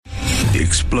the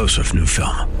explosive new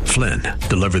film, Flynn,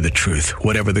 deliver the truth,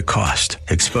 whatever the cost,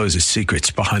 exposes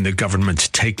secrets behind the government's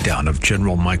takedown of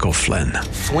General Michael Flynn.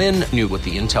 Flynn knew what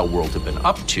the intel world had been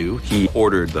up to. He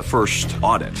ordered the first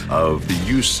audit of the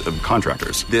use of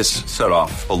contractors. This set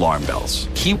off alarm bells.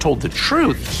 He told the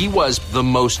truth. He was the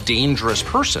most dangerous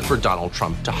person for Donald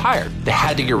Trump to hire. They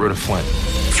had to get rid of Flynn.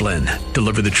 Flynn,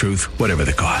 deliver the truth, whatever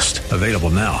the cost. Available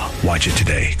now. Watch it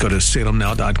today. Go to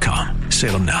salemnow.com.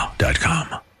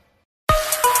 salemnow.com.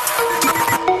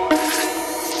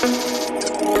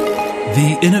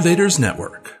 The Innovators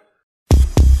Network.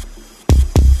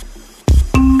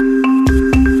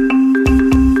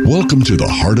 Welcome to the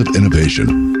Heart of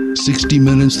Innovation. 60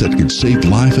 minutes that could save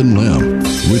life and limb,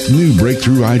 with new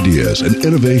breakthrough ideas and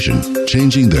innovation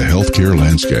changing the healthcare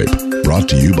landscape. Brought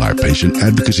to you by patient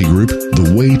advocacy group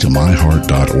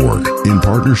thewaytomyheart.org in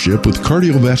partnership with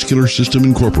Cardiovascular System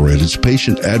Incorporated's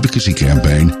patient advocacy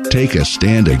campaign, Take a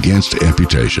Stand Against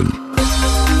Amputation.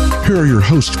 Here are your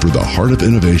hosts for the Heart of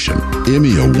Innovation,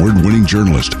 Emmy Award-winning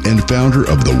journalist and founder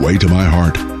of The Way to My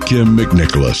Heart, Kim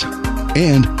McNicholas,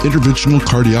 and interventional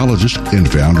cardiologist and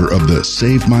founder of the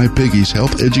Save My Piggies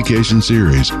Health Education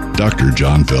Series, Dr.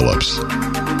 John Phillips.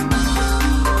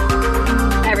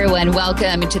 Everyone,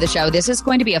 welcome to the show. This is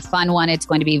going to be a fun one. It's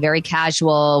going to be very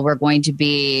casual. We're going to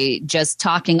be just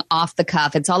talking off the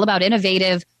cuff. It's all about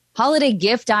innovative holiday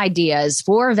gift ideas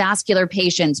for vascular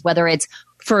patients, whether it's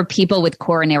for people with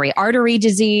coronary artery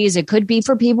disease. It could be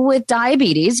for people with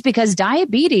diabetes, because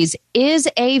diabetes is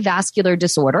a vascular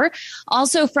disorder.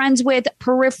 Also, friends with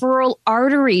peripheral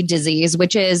artery disease,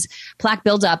 which is plaque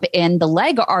buildup in the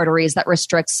leg arteries that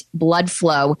restricts blood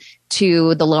flow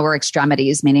to the lower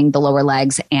extremities, meaning the lower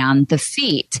legs and the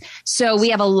feet. So we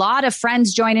have a lot of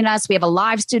friends joining us. We have a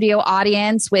live studio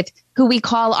audience with who we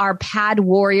call our PAD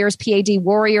warriors, PAD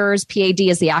warriors. PAD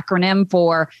is the acronym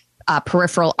for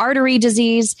peripheral artery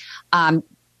disease.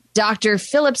 Dr.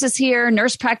 Phillips is here.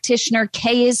 Nurse practitioner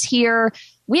Kay is here.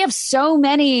 We have so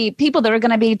many people that are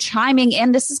going to be chiming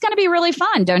in. This is going to be really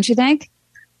fun, don't you think?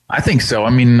 I think so. I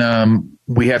mean,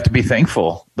 we have to be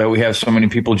thankful that we have so many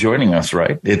people joining us,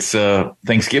 right? It's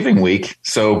Thanksgiving week.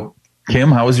 So, Kim,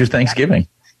 how was your Thanksgiving?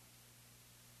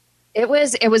 It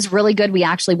was really good. We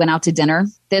actually went out to dinner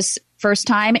this first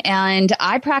time, and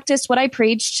I practiced what I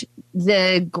preached.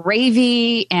 The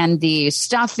gravy and the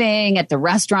stuffing at the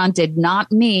restaurant did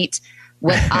not meet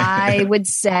what I would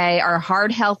say are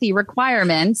hard, healthy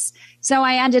requirements. So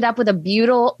I ended up with a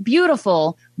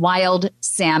beautiful wild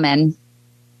salmon.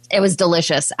 It was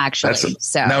delicious, actually.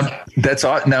 Now,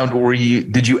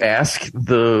 did you ask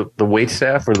the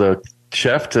waitstaff or the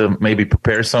chef to maybe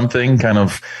prepare something kind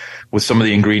of with some of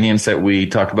the ingredients that we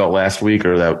talked about last week,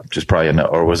 or that just probably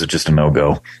or was it just a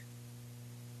no-go?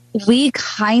 We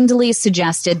kindly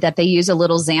suggested that they use a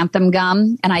little xanthan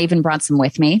gum, and I even brought some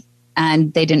with me,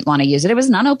 and they didn't want to use it. It was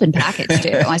an unopened package,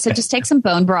 too. I said, just take some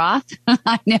bone broth.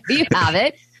 I know you have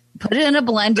it. Put it in a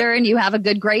blender, and you have a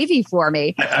good gravy for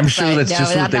me. I'm sure what they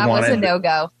wanted. That was a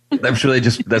no-go. I'm sure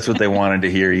that's what they wanted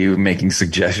to hear, you making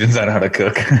suggestions on how to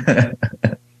cook.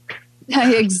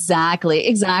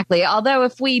 Exactly. Although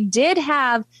if we did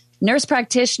have nurse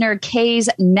practitioner Kay's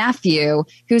nephew,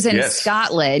 who's in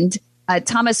Scotland,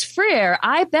 Thomas Freer,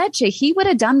 I bet you he would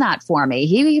have done that for me.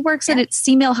 He works at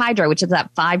Seamill Hydro, which is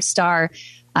that 5-star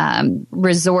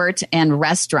resort and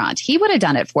restaurant. He would have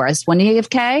done it for us, wouldn't he have,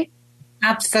 Kay?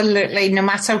 Absolutely. No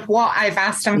matter what I've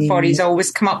asked him for, he's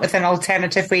always come up with an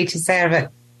alternative way to serve it.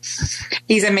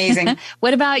 He's amazing.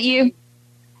 What about you?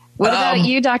 What about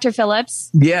you, Dr.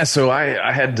 Phillips? Yeah, so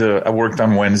I worked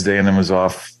on Wednesday and then was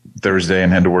off Thursday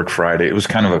and had to work Friday. It was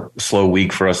kind of a slow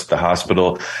week for us at the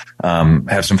hospital.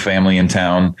 Have some family in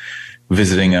town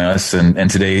visiting us. And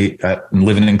today,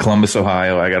 living in Columbus,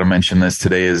 Ohio, I got to mention this.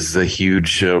 Today is a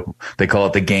huge, they call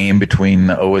it the game between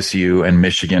OSU and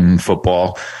Michigan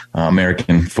football,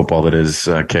 American football that is,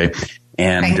 okay.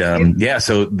 And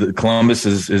so the Columbus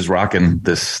is rocking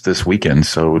this weekend.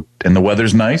 So, and the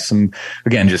weather's nice. And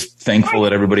again, just thankful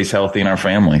that everybody's healthy in our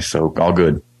family. So all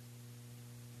good.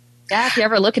 Yeah, if you're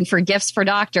ever looking for gifts for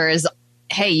doctors,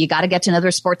 hey, you got to get to know their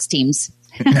sports teams.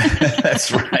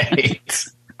 That's right.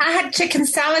 I had chicken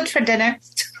salad for dinner.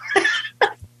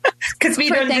 Because we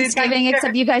don't Thanksgiving,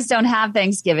 except you guys don't have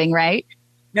Thanksgiving, right?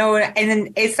 No,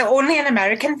 and it's only an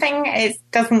American thing. It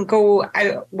doesn't go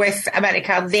out with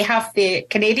America. They have the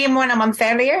Canadian one a month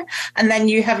earlier, and then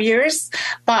you have yours.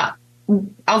 But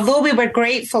although we were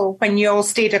grateful when you all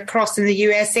stayed across in the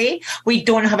USA, we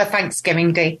don't have a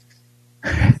Thanksgiving Day.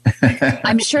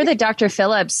 I'm sure that Dr.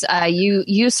 Phillips,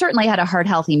 you certainly had a heart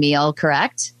healthy meal,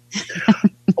 correct?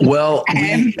 Well,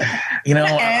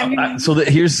 so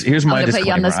here's my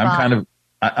disclaimer.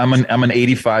 I'm an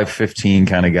 85-15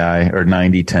 kind of guy, or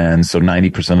 90-10. So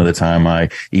 90% of the time I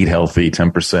eat healthy,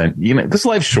 10%, you know, this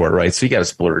life's short, right? So you got to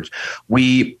splurge.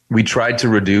 We tried to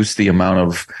reduce the amount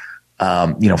of,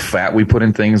 fat we put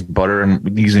in things, butter,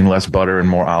 and using less butter and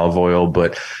more olive oil.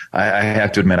 But I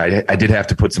have to admit, I did have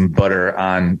to put some butter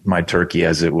on my turkey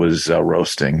as it was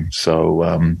roasting. So,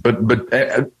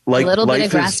 like a little bit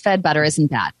of grass-fed butter isn't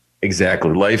bad.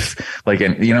 Exactly. Life,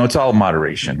 it's all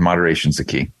moderation. Moderation's the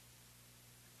key.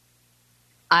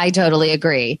 I totally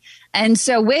agree. And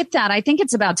so with that, I think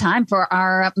it's about time for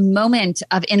our moment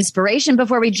of inspiration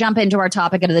before we jump into our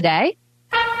topic of the day.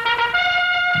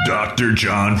 Dr.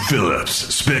 John Phillips'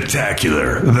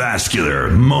 spectacular vascular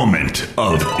moment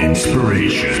of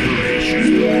inspiration.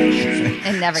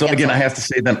 So again, I have to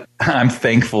say that I'm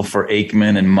thankful for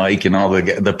Aikman and Mike and all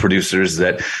the producers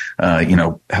that,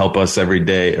 help us every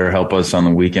day or help us on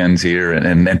the weekends here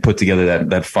and put together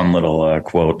that fun little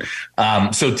quote.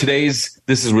 So this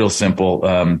is real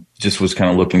simple. Just was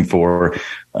kind of looking for,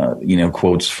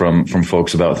 quotes from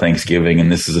folks about Thanksgiving.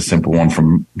 And this is a simple one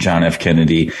from John F.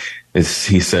 Kennedy.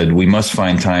 He said, "We must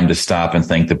find time to stop and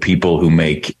thank the people who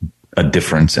make a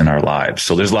difference in our lives."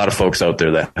 So there's a lot of folks out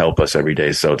there that help us every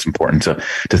day. So it's important to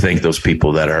thank those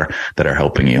people that are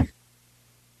helping you.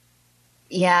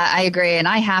 Yeah, I agree. And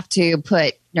I have to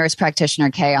put nurse practitioner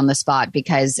Kay on the spot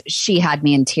because she had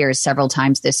me in tears several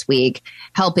times this week,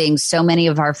 helping so many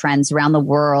of our friends around the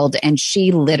world. And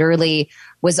she literally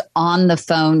was on the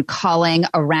phone calling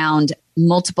around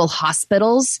multiple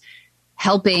hospitals,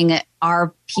 helping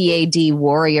our PAD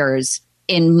warriors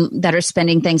that are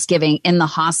spending Thanksgiving in the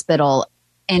hospital.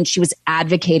 And she was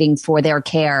advocating for their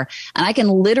care. And I can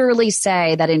literally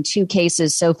say that in 2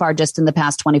 cases so far, just in the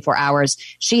past 24 hours,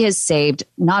 she has saved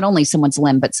not only someone's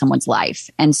limb, but someone's life.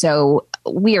 And so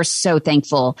we are so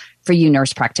thankful for you,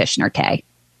 nurse practitioner Kay.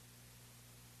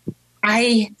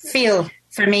 I feel,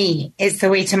 for me, it's the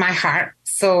way to my heart.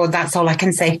 So that's all I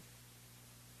can say.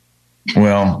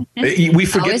 Well, we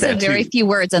forget always that very few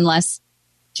words unless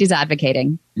she's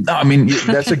advocating. No, I mean,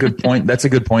 that's a good point. That's a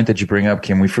good point that you bring up,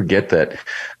 Kim. We forget that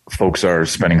folks are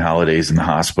spending holidays in the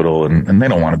hospital and they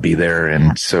don't want to be there.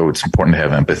 And so it's important to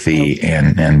have empathy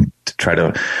and to try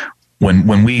to,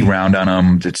 when we round on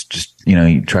them, it's just,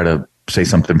 you try to say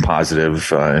something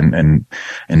positive and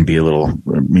be a little,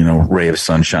 ray of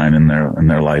sunshine in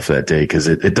their life that day. Cause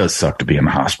it does suck to be in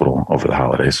the hospital over the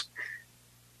holidays.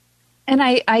 And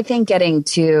I think getting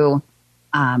to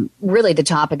really the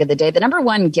topic of the day, the number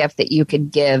one gift that you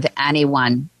could give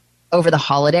anyone over the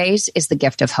holidays is the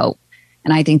gift of hope.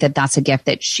 And I think that that's a gift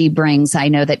that she brings. I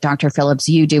know that Dr. Phillips,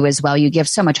 you do as well. You give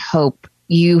so much hope.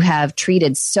 You have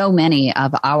treated so many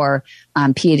of our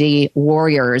PAD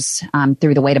warriors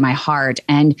through the Way to My Heart.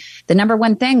 And the number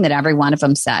one thing that every one of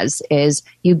them says is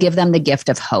you give them the gift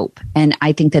of hope. And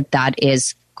I think that that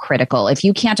is critical. If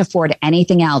you can't afford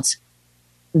anything else,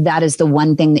 that is the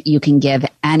one thing that you can give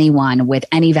anyone with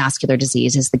any vascular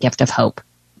disease is the gift of hope.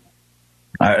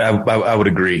 I would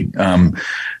agree.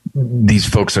 These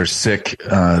folks are sick.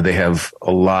 They have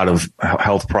a lot of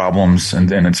health problems,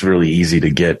 and it's really easy to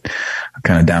get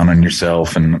kind of down on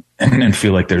yourself and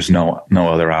feel like there's no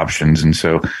other options. And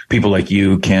so people like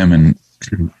you, Kim, and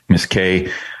Miss Kay,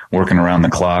 working around the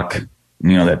clock,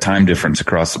 that time difference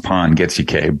across the pond gets you,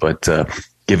 Kay, but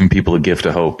giving people a gift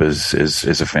of hope is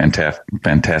a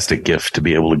fantastic gift to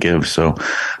be able to give. So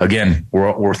again,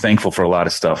 we're thankful for a lot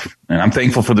of stuff, and I'm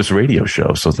thankful for this radio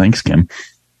show. So thanks, Kim.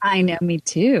 I know, me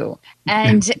too.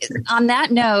 And on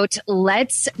that note,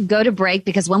 let's go to break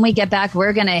because when we get back,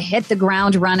 we're going to hit the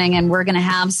ground running and we're going to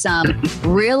have some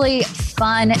really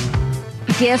fun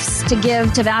gifts to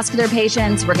give to vascular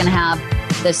patients. We're going to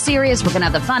have the serious, we're going to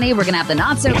have the funny, we're going to have the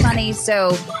not so funny.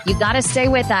 So you got to stay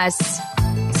with us.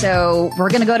 So we're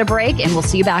going to go to break and we'll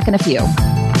see you back in a few.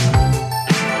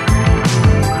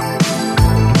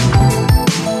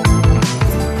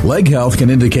 Leg health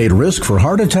can indicate risk for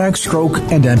heart attack, stroke,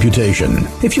 and amputation.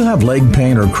 If you have leg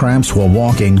pain or cramps while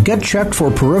walking, get checked for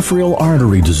peripheral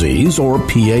artery disease or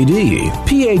PAD.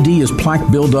 PAD is plaque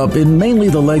buildup in mainly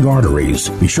the leg arteries.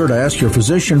 Be sure to ask your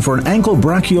physician for an ankle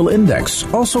brachial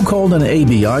index, also called an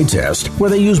ABI test, where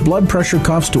they use blood pressure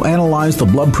cuffs to analyze the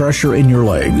blood pressure in your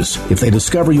legs. If they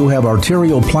discover you have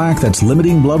arterial plaque that's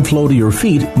limiting blood flow to your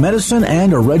feet, medicine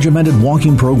and a regimented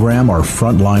walking program are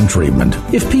frontline treatment.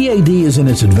 If PAD is in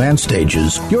its advanced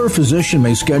stages, your physician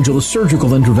may schedule a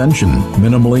surgical intervention.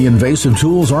 Minimally invasive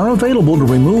tools are available to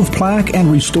remove plaque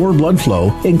and restore blood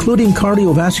flow, including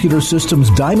Cardiovascular System's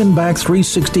Diamondback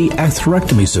 360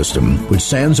 atherectomy system, which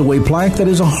sands away plaque that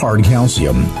is a hard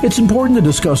calcium. It's important to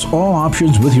discuss all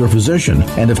options with your physician,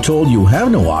 and if told you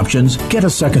have no options, get a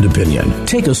second opinion.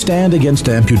 Take a stand against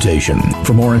amputation.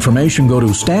 For more information, go to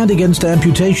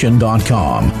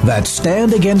standagainsamputation.com. That's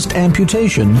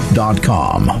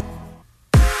standagainsamputation.com.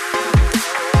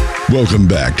 Welcome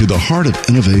back to the Heart of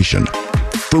Innovation.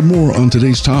 For more on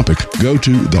today's topic, go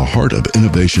to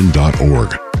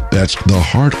theheartofinnovation.org. That's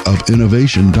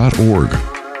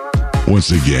theheartofinnovation.org.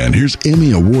 Once again, here's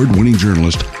Emmy Award-winning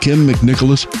journalist Kim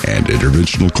McNicholas and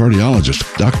interventional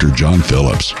cardiologist Dr. John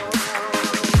Phillips.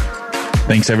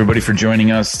 Thanks, everybody, for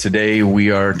joining us. Today,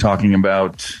 we are talking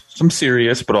about some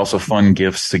serious but also fun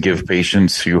gifts to give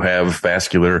patients who have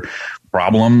vascular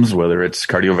problems, whether it's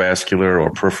cardiovascular or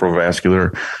peripheral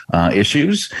vascular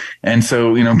issues. And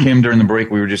so, Kim, during the break,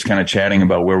 we were just kind of chatting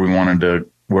about where we wanted to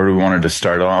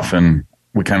start off, and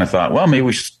we kind of thought, well, maybe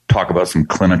we should talk about some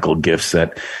clinical gifts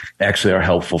that actually are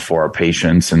helpful for our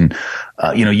patients. And,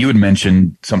 you had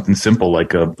mentioned something simple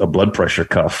like a blood pressure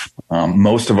cuff.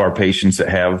 Most of our patients that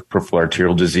have peripheral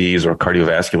arterial disease or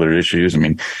cardiovascular issues,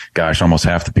 almost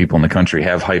half the people in the country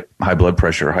have high blood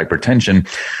pressure or hypertension.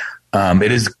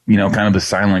 It is, kind of the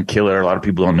silent killer. A lot of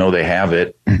people don't know they have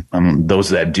it. Those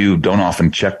that do don't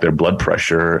often check their blood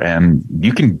pressure, and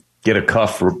you can get a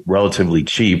cuff for relatively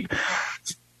cheap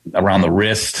around the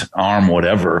wrist, arm,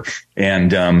 whatever.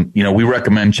 And, we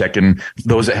recommend checking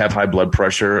those that have high blood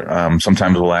pressure.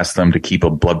 Sometimes we'll ask them to keep a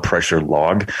blood pressure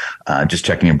log, just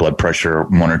checking your blood pressure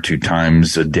 1 or 2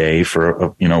 times a day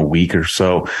for a week or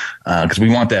so. Cause we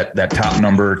want that top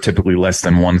number typically less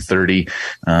than 130.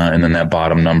 And then that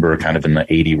bottom number kind of in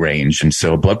the 80 range. And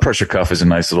so a blood pressure cuff is a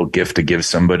nice little gift to give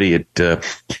somebody.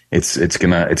 It's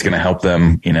gonna help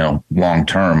them, long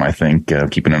term, I think,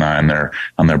 keeping an eye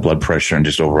on their blood pressure and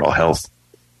just overall health.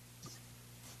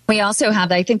 We also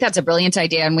have, I think that's a brilliant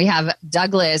idea. And we have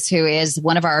Douglas, who is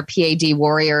one of our PAD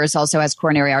warriors, also has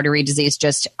coronary artery disease,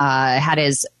 just had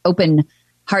his open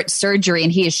heart surgery.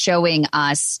 And he is showing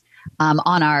us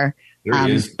on our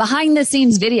behind the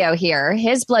scenes video here,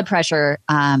 his blood pressure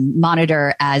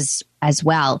monitor as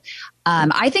well.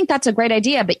 I think that's a great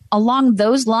idea. But along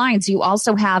those lines, you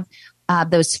also have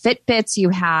those Fitbits you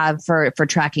have for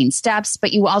tracking steps,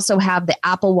 but you also have the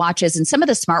Apple Watches and some of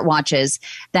the smart watches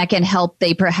that can help.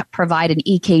 They provide an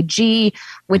EKG,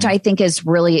 which I think is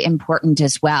really important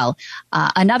as well.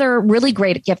 Another really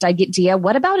great gift idea.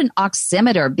 What about an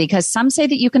oximeter? Because some say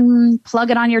that you can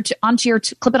plug it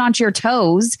clip it onto your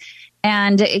toes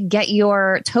and get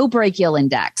your toe brachial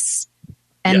index.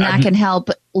 And that can help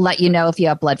let you know if you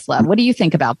have blood flow. What do you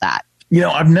think about that?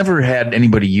 I've never had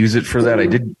anybody use it for that.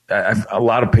 A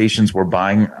lot of patients were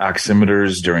buying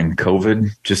oximeters during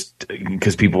COVID just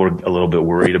because people were a little bit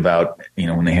worried about,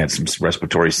 when they had some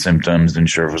respiratory symptoms, didn't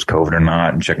sure if it was COVID or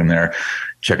not, and checking their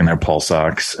pulse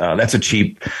ox. That's a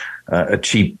cheap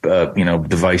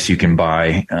device you can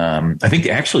buy. I think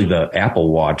actually the Apple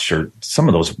Watch or some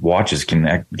of those watches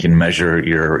can measure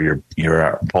your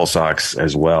pulse ox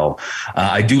as well.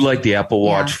 I do like the Apple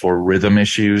Watch for rhythm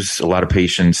issues. A lot of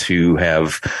patients who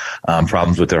have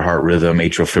problems with their heart rhythm,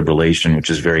 atrial fibrillation, which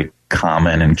is very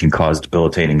common and can cause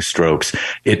debilitating strokes.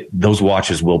 Those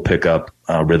watches will pick up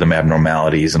rhythm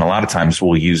abnormalities, and a lot of times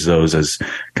we'll use those as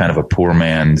kind of a poor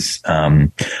man's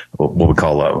what we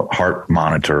call a heart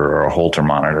monitor or a Holter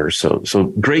monitor.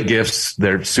 So great gifts.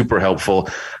 They're super helpful,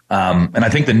 and I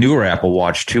think the newer Apple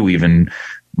Watch too even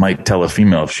might tell a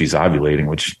female if she's ovulating,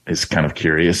 which is kind of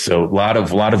curious. So a lot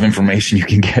of information you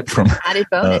can get from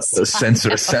a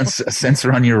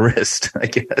sensor on your wrist, I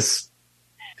guess.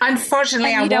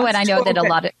 Unfortunately, I know that a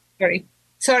lot of...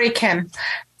 Sorry, Kim.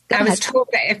 I was told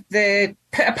that if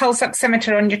put a pulse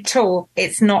oximeter on your toe,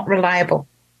 it's not reliable.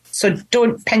 So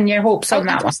don't pin your hopes on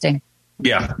that interesting. One.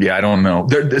 Yeah, I don't know.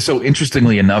 So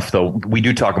interestingly enough, though, we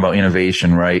do talk about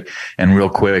innovation, right? And real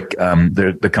quick,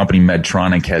 the company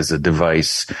Medtronic has a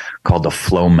device called the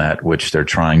FlowMet, which they're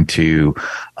trying to,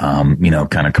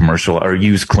 kind of commercial or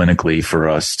use clinically for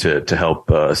us to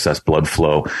help assess blood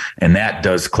flow, and that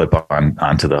does clip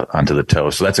onto the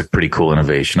toe. So that's a pretty cool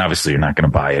innovation. Obviously, you're not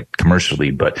going to buy it commercially,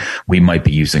 but we might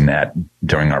be using that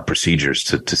during our procedures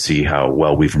to see how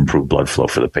well we've improved blood flow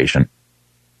for the patient.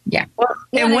 Yeah. Well,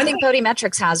 and I think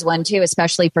Podimetrics has one too,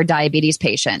 especially for diabetes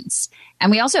patients.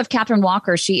 And we also have Catherine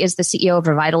Walker. She is the CEO of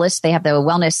Revitalist. They have the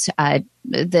wellness,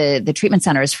 the treatment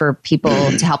centers for people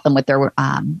to help them with their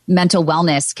mental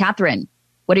wellness. Catherine,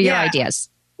 what are your ideas?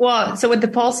 Well, so with the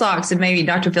pulse ox, and maybe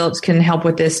Dr. Phillips can help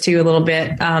with this too a little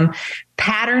bit.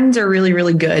 Patterns are really,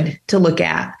 really good to look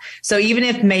at. So even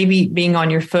if maybe being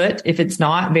on your foot, if it's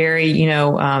not very,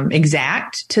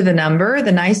 exact to the number,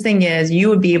 the nice thing is you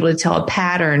would be able to tell a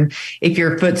pattern if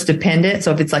your foot's dependent.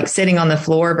 So if it's like sitting on the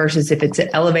floor versus if it's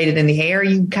elevated in the air,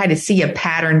 you kind of see a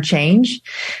pattern change.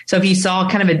 So if you saw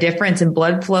kind of a difference in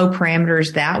blood flow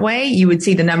parameters that way, you would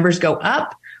see the numbers go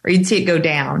up, or you'd see it go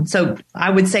down. So I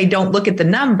would say don't look at the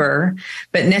number,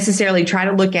 but necessarily try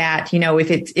to look at,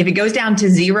 if it goes down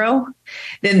to 0,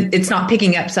 then it's not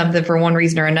picking up something for one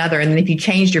reason or another. And then if you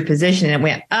changed your position and it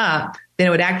went up, then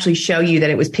it would actually show you that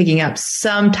it was picking up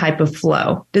some type of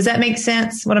flow. Does that make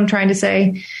sense, what I'm trying to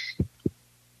say?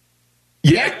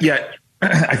 Yeah.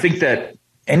 I think that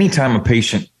anytime a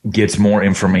patient gets more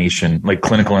information, like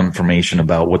clinical information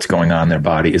about what's going on in their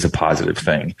body, is a positive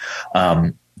thing.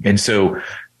 And so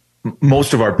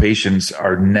most of our patients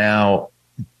are now,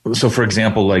 so for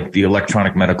example, like the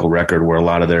electronic medical record, where a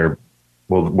lot of their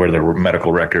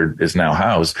medical record is now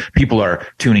housed, people are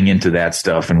tuning into that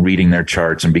stuff and reading their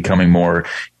charts and becoming more,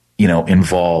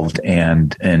 involved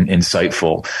and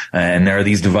insightful. And there are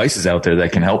these devices out there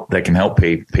that can help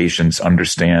patients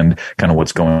understand kind of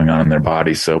what's going on in their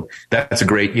body. So that's a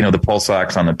great, the pulse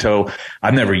ox on the toe.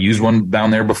 I've never used one down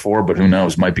there before, but who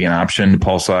knows, might be an option.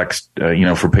 Pulse ox,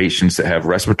 for patients that have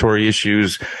respiratory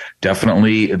issues,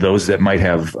 definitely those that might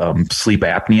have sleep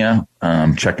apnea,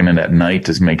 checking in at night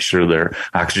to make sure their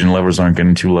oxygen levels aren't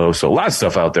getting too low. So a lot of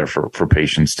stuff out there for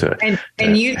patients to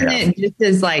using it just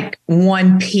as like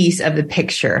one piece of the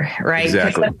picture, right?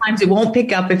 Exactly. Sometimes it won't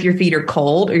pick up if your feet are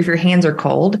cold or if your hands are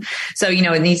cold. So,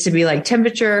 it needs to be like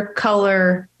temperature,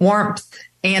 color, warmth,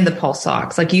 and the pulse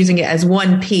ox, like using it as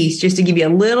one piece just to give you a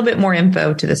little bit more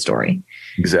info to the story.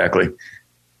 Exactly.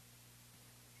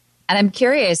 And I'm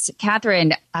curious,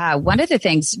 Catherine, one of the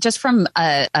things, just from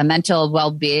a mental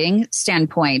well-being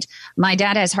standpoint, my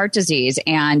dad has heart disease.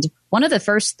 And one of the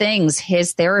first things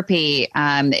his therapy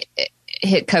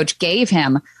coach gave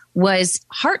him was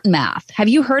heart math. Have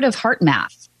you heard of heart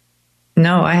math?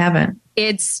 No, I haven't.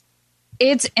 It's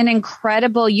an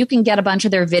incredible, you can get a bunch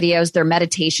of their videos, their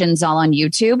meditations all on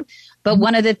YouTube. But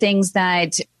one of the things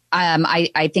that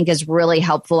I think is really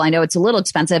helpful. I know it's a little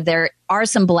expensive. There are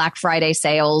some Black Friday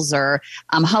sales or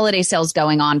holiday sales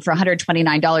going on. For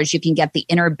 $129, you can get the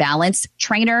Inner Balance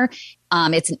Trainer.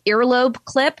 It's an earlobe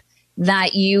clip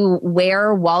that you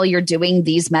wear while you're doing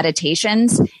these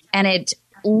meditations, and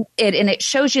it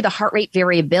shows you the heart rate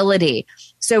variability.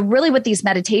 So really what these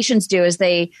meditations do is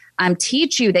they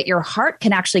teach you that your heart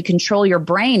can actually control your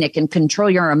brain. It can control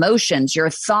your emotions, your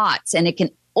thoughts, and it can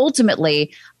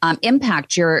ultimately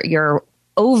impact your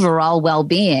overall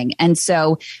well-being. And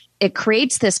so it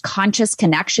creates this conscious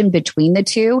connection between the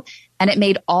two. And it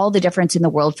made all the difference in the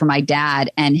world for my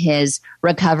dad and his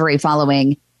recovery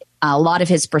following a lot of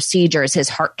his procedures, his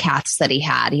heart caths that he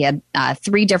had. He had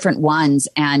 3 different ones,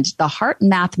 and the heart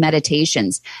math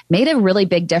meditations made a really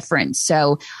big difference.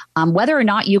 So whether or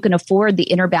not you can afford the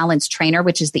Inner Balance Trainer,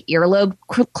 which is the earlobe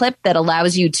clip that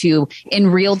allows you to in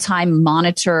real time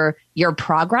monitor your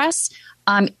progress,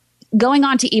 going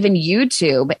on to even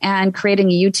YouTube and creating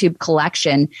a YouTube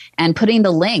collection and putting the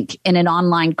link in an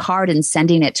online card and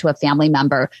sending it to a family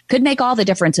member could make all the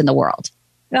difference in the world.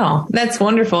 Oh, that's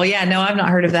wonderful. Yeah, no, I've not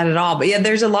heard of that at all. But yeah,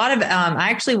 there's a lot of, I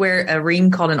actually wear a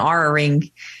ring called an Aura ring,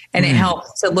 and it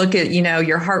helps to look at,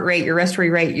 your heart rate, your respiratory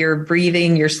rate, your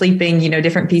breathing, your sleeping,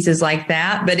 different pieces like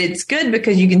that. But it's good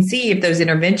because you can see if those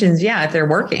interventions, if they're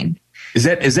working. Is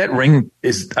that ring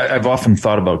I've often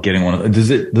thought about getting one of them. Does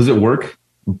it work?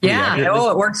 Yeah. Oh,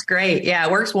 it works great. Yeah,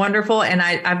 it works wonderful. And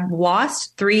I've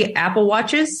lost 3 Apple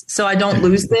Watches, so I don't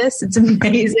lose this. It's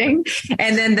amazing.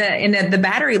 And then the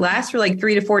battery lasts for like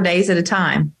 3 to 4 days at a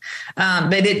time.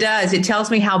 But it tells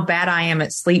me how bad I am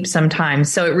at sleep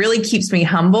sometimes. So it really keeps me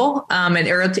humble. And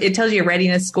it tells you a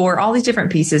readiness score, all these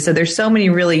different pieces. So there's so many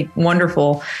really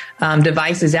wonderful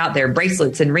devices out there,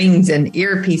 bracelets and rings and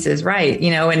earpieces, right?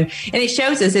 And it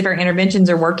shows us if our interventions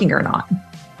are working or not.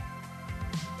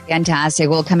 Fantastic.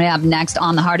 Well, coming up next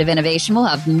on The Heart of Innovation, we'll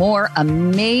have more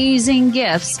amazing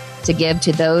gifts to give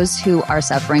to those who are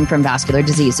suffering from vascular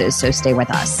diseases. So stay with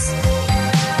us.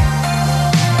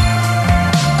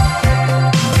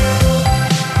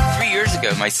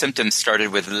 My symptoms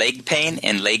started with leg pain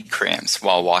and leg cramps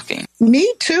while walking.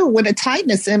 Me too, with a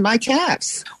tightness in my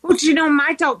calves. Well, do you know,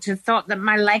 my doctor thought that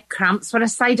my leg cramps were a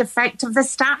side effect of the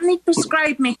statin he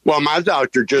prescribed me. Well, my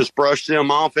doctor just brushed them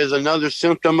off as another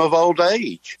symptom of old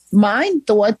age. Mine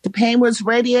thought the pain was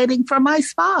radiating from my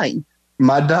spine.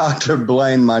 My doctor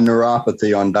blamed my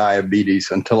neuropathy on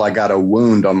diabetes until I got a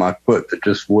wound on my foot that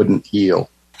just wouldn't heal.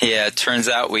 Yeah, it turns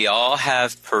out we all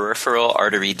have peripheral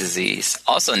artery disease,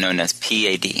 also known as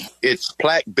PAD. It's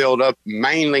plaque buildup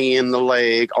mainly in the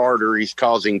leg arteries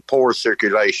causing poor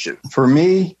circulation. For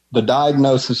me, the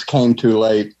diagnosis came too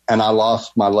late and I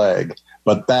lost my leg,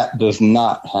 but that does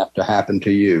not have to happen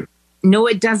to you. No,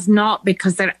 it does not,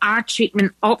 because there are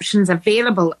treatment options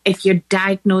available if you're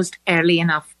diagnosed early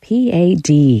enough.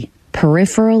 PAD,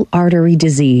 peripheral artery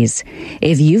disease.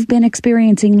 If you've been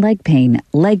experiencing leg pain,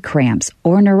 leg cramps,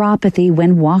 or neuropathy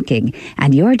when walking,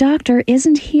 and your doctor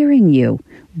isn't hearing you,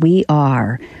 we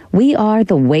are. We are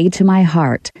the Way to My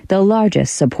Heart, the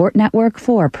largest support network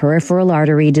for peripheral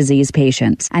artery disease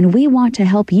patients, and we want to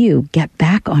help you get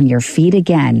back on your feet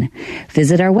again.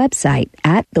 Visit our website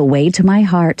at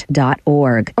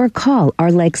thewaytomyheart.org or call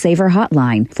our Leg Saver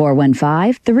hotline,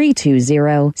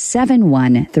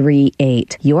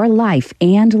 415-320-7138. Your life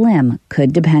and limb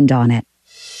could depend on it.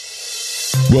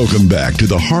 Welcome back to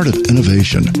the Heart of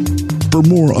Innovation. For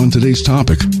more on today's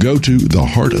topic, go to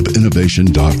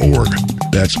theheartofinnovation.org.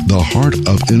 That's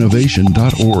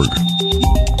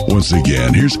theheartofinnovation.org. Once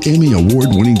again, here's Emmy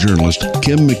Award-winning journalist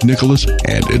Kim McNicholas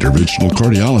and interventional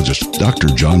cardiologist Dr.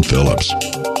 John Phillips.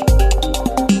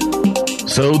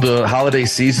 So the holiday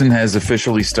season has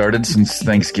officially started since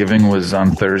Thanksgiving was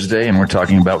on Thursday, and we're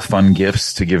talking about fun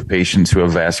gifts to give patients who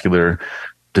have vascular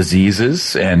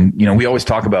diseases. And, you know, we always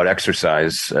talk about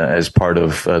exercise as part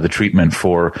of the treatment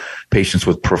for patients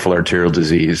with peripheral arterial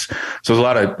disease. So there's a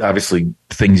lot of, obviously,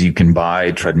 things you can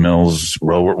buy, treadmills,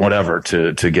 rower, whatever,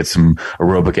 to get some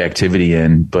aerobic activity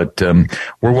in. But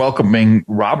we're welcoming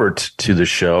Robert to the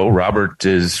show. Robert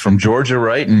is from Georgia,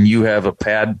 right? And you have a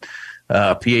PAD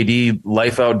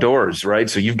life outdoors, right?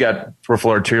 So you've got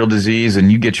peripheral arterial disease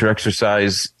and you get your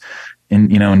exercise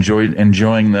and, you know,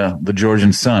 enjoying the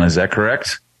Georgian sun. Is that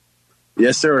correct?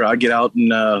 Yes, sir. I get out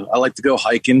and I like to go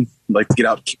hiking. I like to get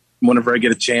out whenever I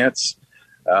get a chance.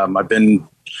 I've been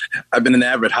an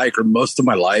avid hiker most of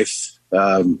my life.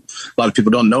 A lot of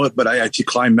people don't know it, but I actually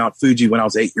climbed Mount Fuji when I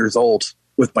was 8 years old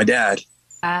with my dad.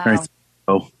 Wow.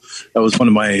 So that was one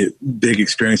of my big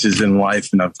experiences in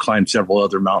life, and I've climbed several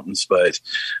other mountains. But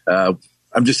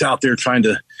I'm just out there trying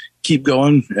to keep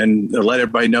going and let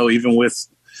everybody know, even with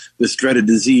this dreaded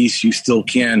disease, you still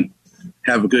can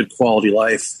have a good quality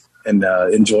life and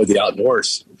enjoy the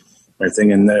outdoors and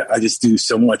everything. And I just do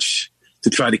so much to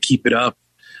try to keep it up.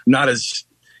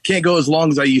 Can't go as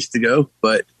long as I used to go,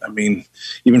 but I mean,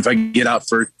 even if I get out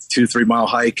for a 2-3 mile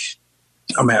hike,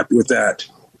 I'm happy with that.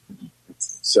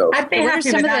 So what are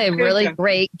some of the really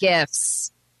great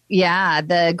gifts? Yeah,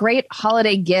 the great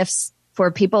holiday gifts for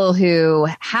people who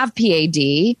have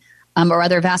PAD or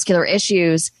other vascular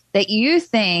issues that you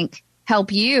think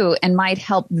help you and might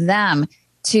help them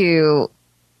to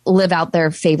live out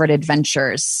their favorite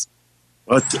adventures?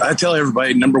 Well, I tell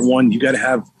everybody, number one, you got to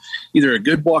have either a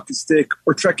good walking stick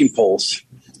or trekking poles.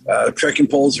 Trekking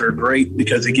poles are great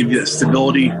because they give you that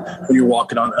stability when you're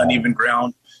walking on uneven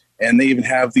ground. And they even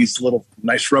have these little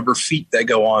nice rubber feet that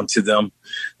go onto them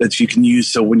that you can use.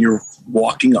 So when you're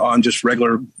walking on just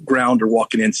regular ground or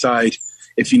walking inside,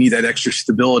 if you need that extra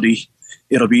stability,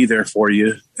 it'll be there for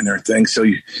you and everything. So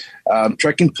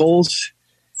trekking poles,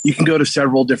 you can go to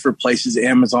several different places,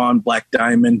 Amazon, Black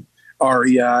Diamond,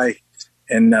 REI,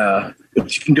 and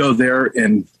you can go there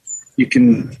and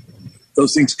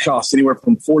those things cost anywhere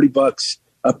from $40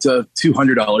 up to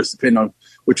 $200, depending on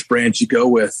which brand you go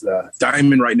with.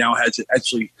 Diamond right now has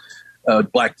actually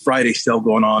Black Friday sale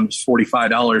going on. It's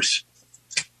 $45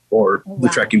 for the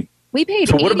trekking. We paid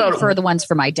 $80 for the ones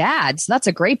for my dad, so that's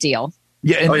a great deal.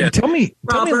 Yeah, and tell me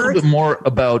a little bit more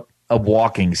about a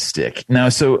walking stick. Now,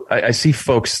 so I see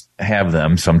folks have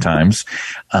them sometimes.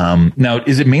 Now,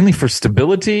 is it mainly for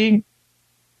stability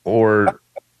or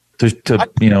to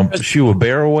shoo a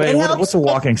bear away? What's a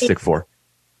walking stick for?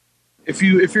 If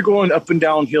you're going up and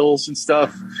down hills and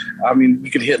stuff, I mean,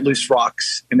 you can hit loose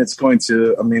rocks and it's going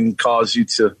to, cause you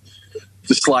to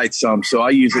slide some. So I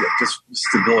use it just for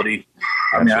stability.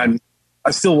 I mean,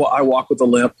 I walk with a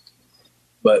limp.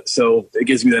 But so it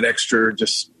gives me that extra,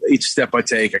 just each step I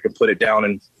take, I can put it down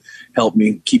and help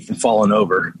me keep from falling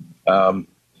over. I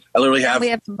literally have. We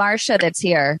have Marcia that's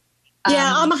here.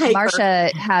 Yeah, I'm a hiker. Marcia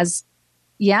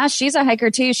she's a hiker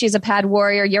too. She's a PAD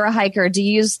warrior. You're a hiker. Do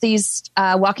you use these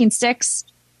walking sticks?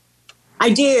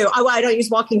 I do. I don't use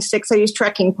walking sticks. I use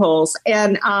trekking poles.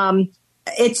 And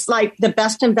it's like the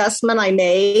best investment I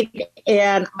made.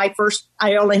 And I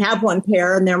only have one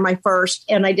pair and they're my first.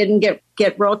 And I didn't get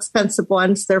real expensive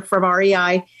ones. They're from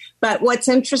REI. But what's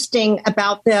interesting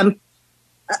about them,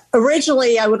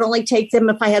 originally I would only take them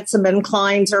if I had some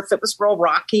inclines or if it was real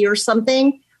rocky or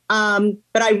something.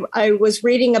 But I was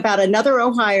reading about another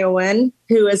Ohioan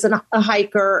who is a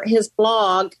hiker, his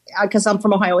blog, because I'm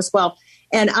from Ohio as well.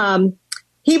 And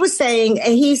he was saying,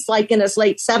 he's like in his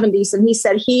late 70s, and he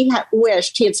said he had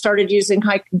wished he had started using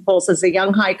hiking poles as a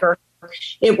young hiker.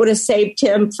 It would have saved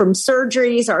him from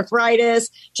surgeries, arthritis.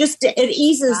 Just it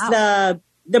eases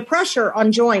the pressure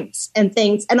on joints and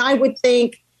things. And I would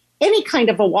think any kind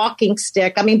of a walking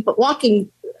stick. I mean, but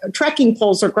trekking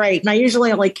poles are great. And I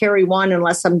usually only carry one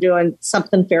unless I'm doing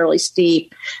something fairly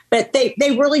steep. But they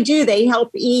really do. They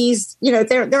help ease,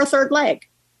 their third leg.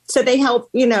 So they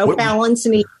help, balance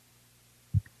and ease.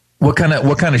 What kind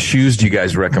of shoes do you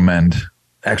guys recommend?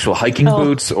 Actual hiking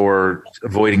boots or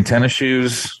avoiding tennis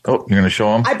shoes? Oh, you're going to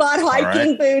show them? I bought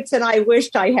hiking boots, and I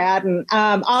wished I hadn't.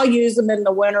 I'll use them in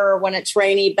the winter or when it's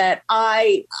rainy, but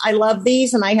I love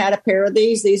these, and I had a pair of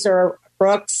these. These are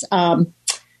Brooks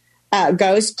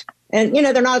Ghost. And,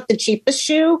 they're not the cheapest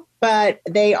shoe, but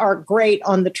they are great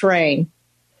on the train.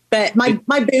 But my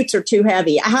boots are too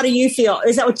heavy. How do you feel?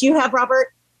 Is that what you have,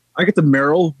 Robert? I get the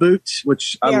Merrell boots,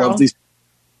 which I love these.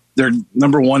 They're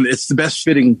number one. It's the best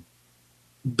fitting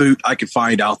boot I could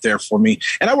find out there for me.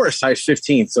 And I wear a size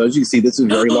 15. So as you can see, this is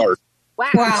very large.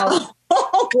 Wow.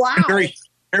 Wow. Very,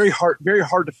 very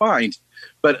hard to find.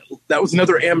 But that was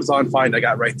another Amazon find I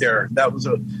got right there. Those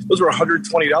were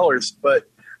 $120. But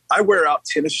I wear out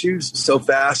tennis shoes so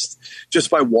fast just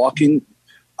by walking.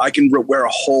 I can wear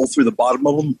a hole through the bottom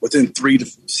of them within 3 to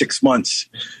 6 months.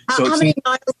 So how many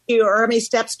miles or how many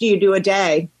steps do you do a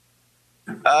day?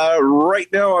 Right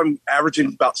now, I'm averaging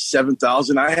about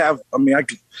 7,000. On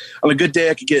a good day,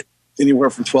 I could get anywhere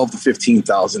from 12 to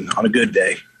 15,000 on a good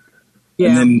day.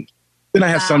 Yeah. And then I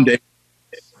have some days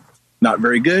not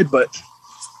very good, but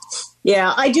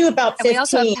yeah, I do about 15. And we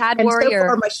also have Pad Warrior. So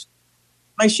far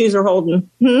my shoes are holding.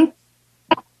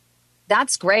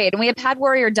 That's great. And we have Pad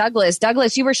Warrior Douglas.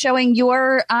 Douglas, you were showing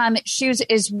your shoes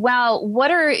as well.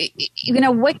 What are,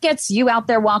 what gets you out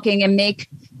there walking and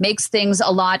makes things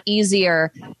a lot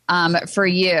easier for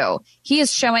you? He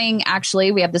is showing,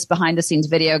 actually, we have this behind the scenes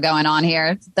video going on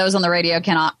here. Those on the radio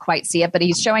cannot quite see it, but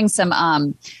he's showing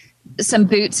some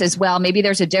boots as well. Maybe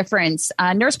there's a difference.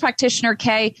 Nurse practitioner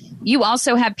Kay, you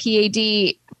also have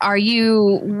PAD.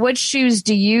 What shoes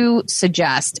do you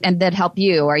suggest and that help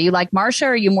you? Are you like Marsha, or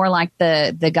are you more like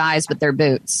the guys with their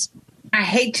boots? I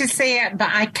hate to say it, but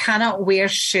I cannot wear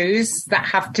shoes that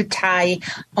have to tie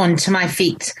onto my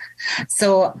feet.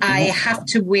 So I have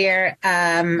to wear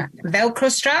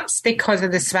Velcro straps because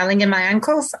of the swelling in my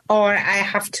ankles, or they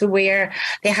have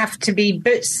to be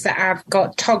boots that have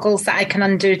got toggles that I can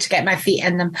undo to get my feet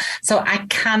in them. So I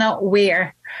cannot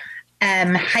wear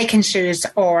hiking shoes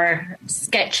or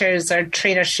Skechers or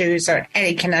trainer shoes or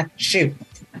any kind of shoe.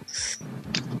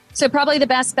 So probably the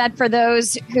best bet for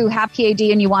those who have PAD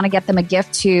and you want to get them a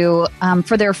gift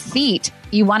for their feet,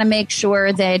 you want to make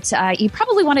sure that you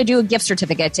probably want to do a gift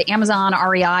certificate to Amazon,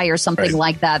 REI, or something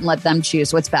like that, and let them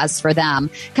choose what's best for them.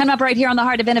 Coming up right here on the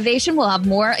Heart of Innovation, we'll have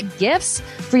more gifts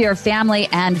for your family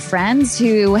and friends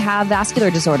who have vascular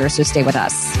disorders, so stay with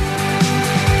us.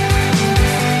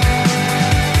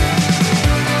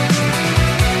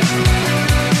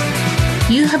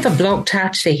 You have a blocked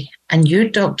artery and your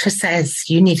doctor says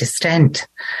you need a stent.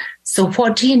 So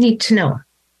what do you need to know?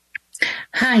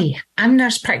 Hi, I'm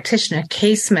nurse practitioner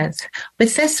Kay Smith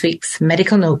with this week's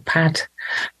Medical Notepad,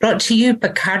 brought to you by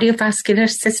Cardiovascular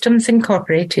Systems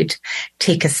Incorporated.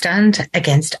 Take a stand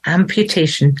against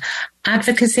amputation,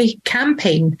 advocacy,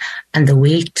 campaign, and the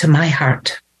way to my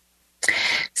heart.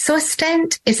 So a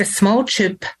stent is a small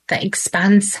tube that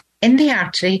expands in the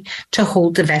artery to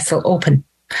hold the vessel open.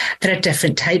 There are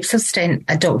different types of stent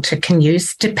a doctor can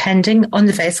use depending on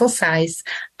the vessel size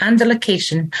and the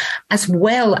location, as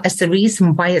well as the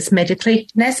reason why it's medically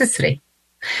necessary.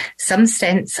 Some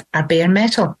stents are bare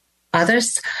metal.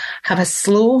 Others have a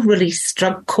slow-release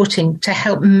drug coating to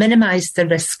help minimize the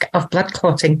risk of blood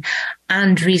clotting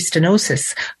and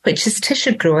restenosis, which is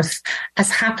tissue growth, as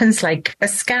happens like a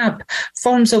scab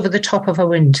forms over the top of a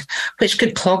wound, which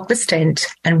could clog the stent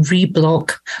and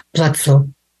reblock blood flow.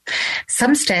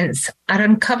 Some stents are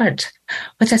uncovered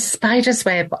with a spider's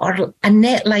web or a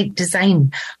net-like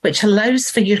design, which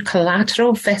allows for your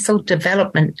collateral vessel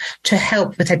development to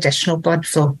help with additional blood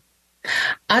flow.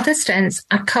 Other stents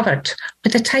are covered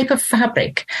with a type of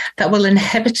fabric that will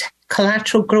inhibit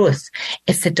collateral growth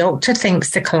if the doctor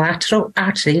thinks the collateral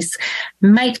arteries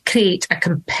might create a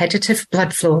competitive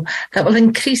blood flow that will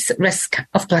increase risk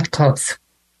of blood clots.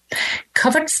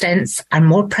 Covered stents are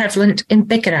more prevalent in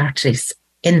bigger arteries,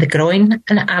 in the groin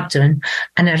and abdomen,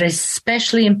 and are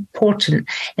especially important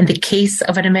in the case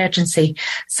of an emergency,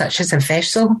 such as a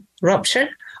vessel rupture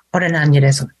or an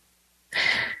aneurysm.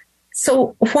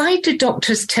 So why do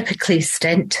doctors typically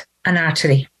stent an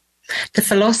artery? The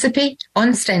philosophy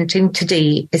on stenting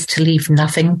today is to leave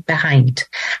nothing behind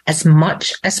as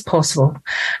much as possible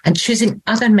and choosing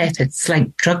other methods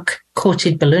like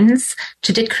drug-coated balloons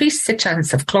to decrease the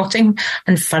chance of clotting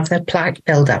and further plaque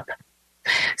buildup.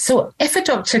 So if a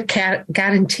doctor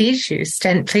guarantees you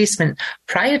stent placement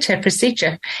prior to a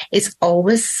procedure, it's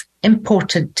always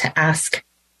important to ask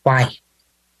why.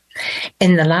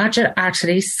 In the larger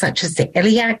arteries, such as the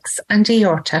iliacs and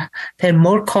aorta, they're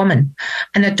more common,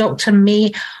 and a doctor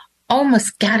may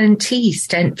almost guarantee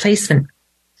stent placement.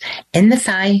 In the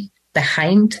thigh,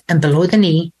 behind and below the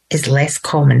knee is less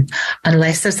common,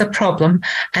 unless there's a problem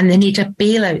and they need a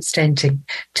bailout stenting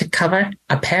to cover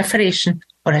a perforation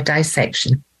or a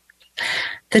dissection.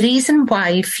 The reason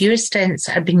why fewer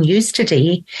stents are being used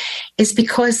today is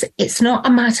because it's not a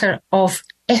matter of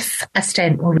if a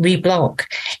stent will reblock,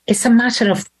 it's a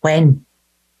matter of when.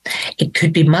 It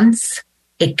could be months,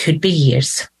 it could be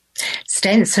years.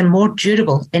 Stents are more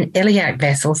durable in iliac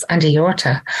vessels and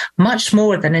aorta, much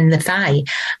more than in the thigh,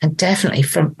 and definitely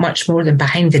for much more than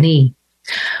behind the knee.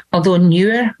 Although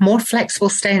newer, more flexible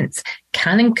stents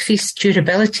can increase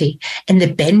durability in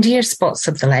the bendier spots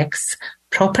of the legs,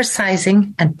 proper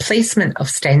sizing and placement of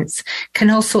stents can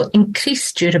also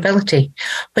increase durability,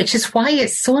 which is why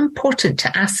it's so important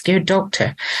to ask your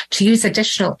doctor to use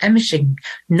additional imaging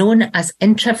known as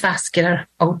intravascular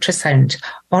ultrasound,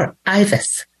 or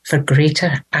IVUS, for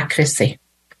greater accuracy.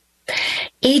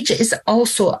 Age is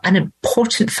also an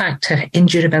important factor in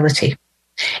durability.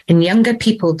 In younger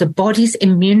people, the body's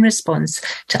immune response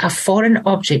to a foreign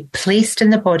object placed in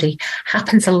the body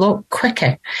happens a lot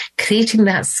quicker, creating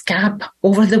that scab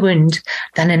over the wound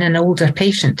than in an older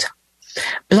patient.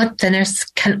 Blood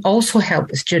thinners can also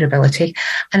help with durability,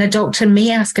 and a doctor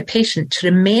may ask a patient to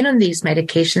remain on these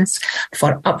medications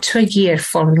for up to a year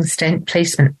following stent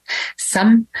placement.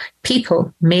 Some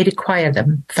people may require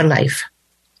them for life.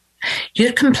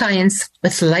 Your compliance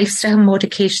with lifestyle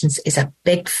modifications is a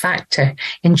big factor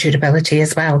in durability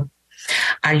as well.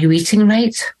 Are you eating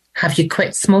right? Have you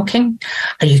quit smoking?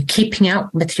 Are you keeping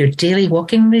up with your daily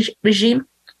walking regime?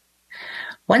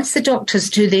 Once the doctors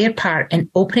do their part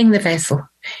in opening the vessel,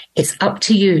 it's up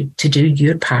to you to do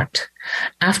your part.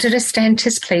 After a stent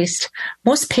is placed,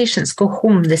 most patients go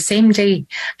home the same day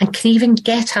and can even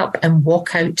get up and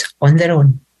walk out on their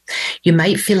own. You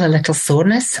might feel a little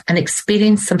soreness and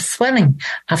experience some swelling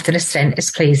after a stent is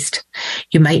placed.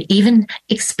 You might even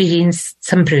experience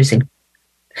some bruising.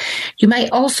 You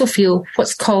might also feel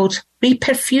what's called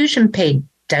reperfusion pain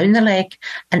down the leg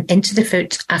and into the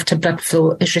foot after blood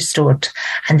flow is restored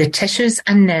and the tissues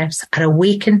and nerves are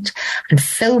awakened and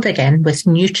filled again with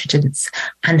nutrients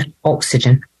and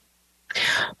oxygen.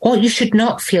 What you should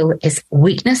not feel is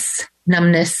weakness,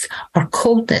 numbness or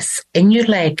coldness in your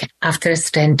leg after a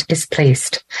stent is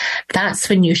placed. That's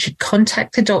when you should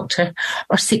contact the doctor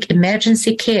or seek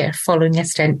emergency care following a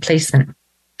stent placement.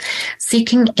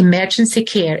 Seeking emergency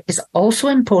care is also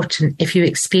important if you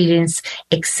experience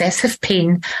excessive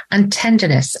pain and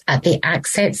tenderness at the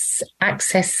access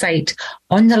site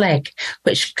on the leg,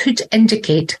 which could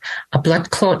indicate a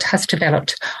blood clot has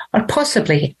developed or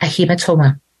possibly a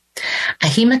hematoma. A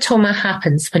hematoma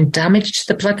happens when damage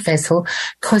to the blood vessel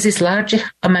causes large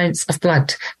amounts of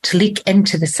blood to leak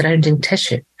into the surrounding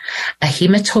tissue. A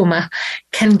hematoma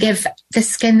can give the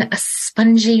skin a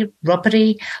spongy,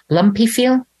 rubbery, lumpy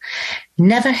feel.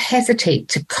 Never hesitate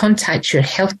to contact your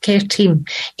healthcare team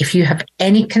if you have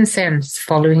any concerns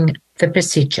following the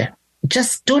procedure.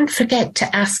 Just don't forget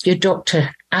to ask your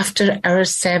doctor after our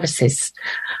services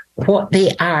what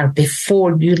they are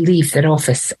before you leave their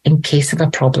office in case of a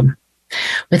problem.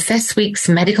 With this week's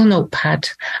medical notepad,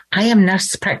 I am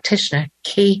nurse practitioner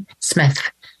Kay Smith.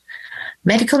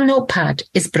 Medical Notepad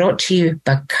is brought to you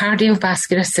by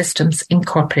Cardiovascular Systems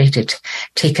Incorporated.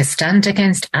 Take a stand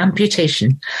against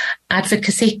amputation,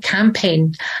 advocacy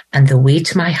campaign, and the way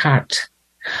to my heart.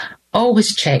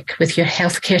 Always check with your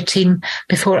healthcare team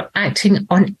before acting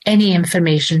on any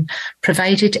information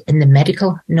provided in the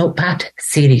Medical Notepad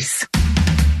series.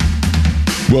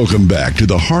 Welcome back to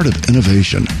the Heart of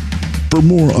Innovation. For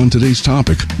more on today's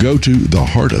topic, go to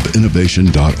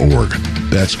theheartofinnovation.org.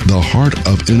 That's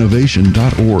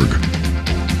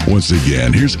theheartofinnovation.org. Once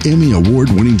again, here's Emmy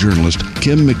Award-winning journalist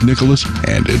Kim McNicholas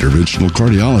and interventional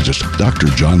cardiologist Dr.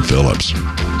 John Phillips.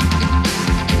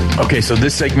 Okay, so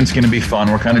this segment's going to be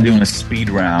fun. We're kind of doing a speed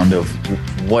round of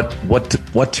what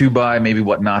to buy, maybe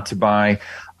what not to buy.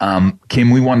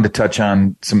 Kim, we wanted to touch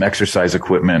on some exercise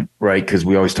equipment, right? Because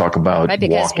we always talk about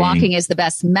because walking is the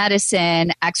best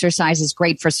medicine. Exercise is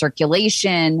great for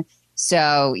circulation.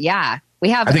 So, yeah, We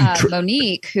have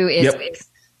Monique, who is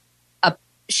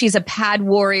she's a pad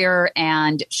warrior,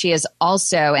 and she is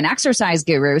also an exercise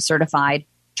guru certified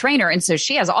trainer. And so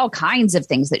she has all kinds of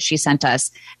things that she sent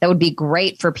us that would be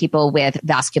great for people with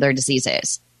vascular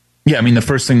diseases. Yeah, I mean, the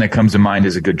first thing that comes to mind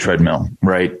is a good treadmill,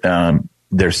 right?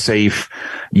 They're safe.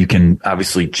 You can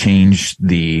obviously change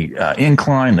the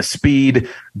incline, the speed.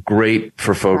 Great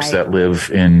for folks that live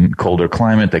in colder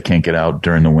climate that can't get out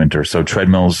during the winter. So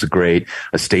treadmills are great.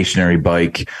 A stationary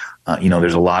bike.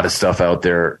 There's a lot of stuff out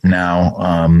there now.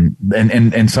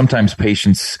 And sometimes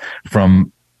patients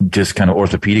from just kind of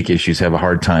orthopedic issues have a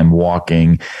hard time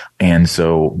walking. And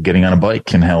so getting on a bike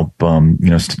can help,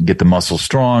 get the muscles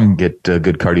strong, get a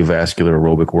good cardiovascular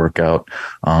aerobic workout,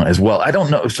 as well. I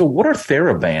don't know. So what are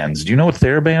TheraBands? Do you know what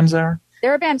TheraBands are?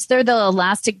 TheraBands, they're the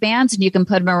elastic bands, and you can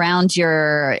put them around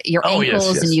your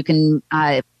ankles, and you can,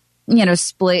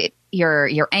 split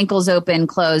your ankles open,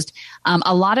 closed.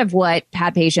 A lot of what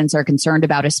PAD patients are concerned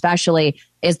about, especially,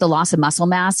 is the loss of muscle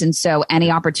mass. And so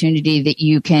any opportunity that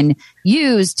you can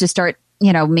use to start,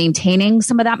 maintaining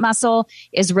some of that muscle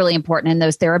is really important. And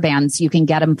those TheraBands, you can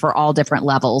get them for all different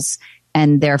levels,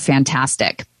 and they're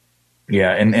fantastic.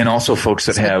 Yeah. And also folks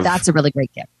that that's a really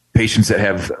great gift. Patients that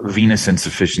have venous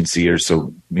insufficiency, or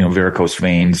varicose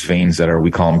veins that are, we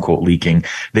call them, quote, leaking,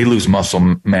 they lose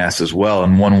muscle mass as well.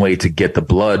 And one way to get the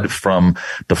blood from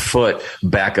the foot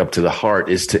back up to the heart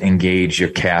is to engage your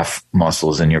calf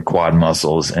muscles and your quad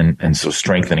muscles. And so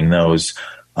strengthening those,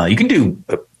 you can do,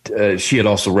 she had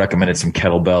also recommended some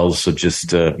kettlebells. So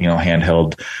just,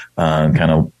 handheld,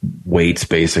 kind of weights,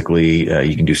 basically.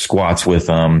 You can do squats with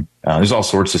them. There's all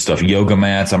sorts of stuff. Yoga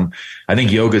mats. I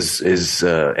think yoga is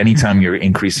anytime you're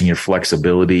increasing your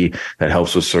flexibility, that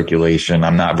helps with circulation.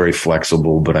 I'm not very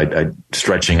flexible, but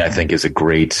stretching, I think, is a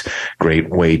great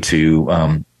way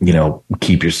to,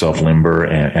 keep yourself limber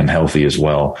and healthy as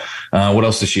well. What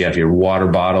else does she have here? Water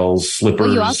bottles, slippers.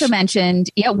 Well, you also mentioned,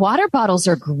 water bottles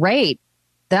are great.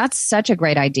 That's such a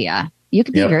great idea. You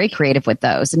could be very creative with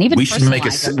those, and even we should make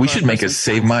a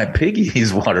Save My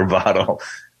Piggies water bottle.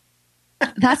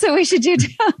 That's what we should do.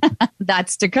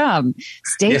 That's to come.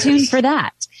 Stay tuned for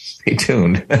that. Stay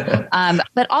tuned.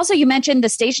 But also, you mentioned the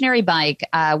stationary bike.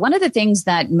 One of the things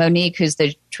that Monique, who's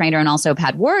the trainer and also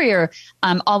pad warrior,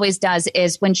 always does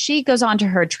is when she goes onto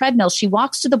her treadmill, she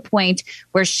walks to the point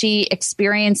where she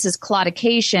experiences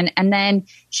claudication, and then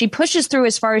she pushes through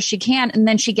as far as she can, and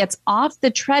then she gets off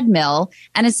the treadmill,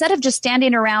 and instead of just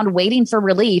standing around waiting for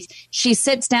relief, she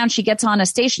sits down, she gets on a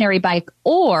stationary bike,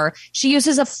 or she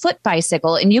uses a foot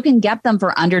bicycle, and you can get them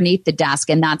for underneath the desk.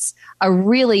 And that's a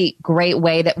really great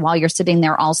way that while you're sitting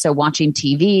there also watching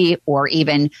TV or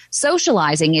even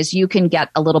socializing, is you can get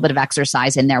a little bit of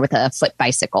exercise in there with a foot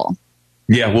bicycle.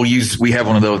 Yeah, we have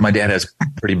one of those. My dad has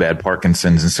pretty bad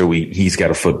Parkinson's, and so he's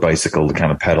got a foot bicycle to kind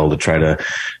of pedal to try to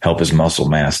help his muscle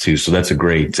mass too. So that's a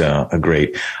great. So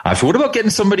what about getting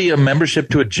somebody a membership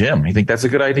to a gym? You think that's a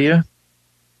good idea?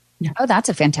 Oh, that's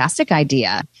a fantastic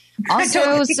idea.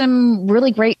 Also, some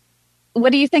really great.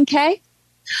 What do you think, Kay?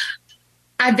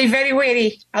 I'd be very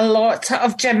wary. A lot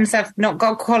of gyms have not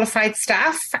got qualified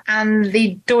staff, and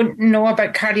they don't know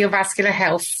about cardiovascular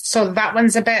health. So that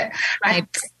one's a bit. I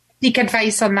seek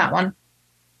advice on that one.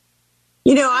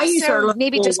 I use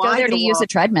maybe just go there to use a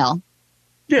treadmill.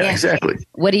 Yeah, exactly.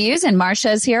 What are you using?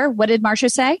 Marcia's here. What did Marcia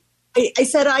say? I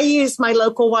said I use my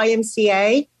local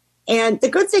YMCA, and the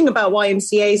good thing about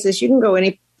YMCA's is you can go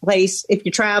any place if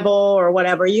you travel or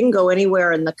whatever. You can go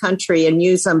anywhere in the country and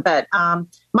use them. But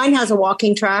mine has a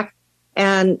walking track,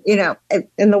 and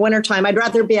in the wintertime, I'd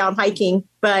rather be out hiking,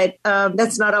 but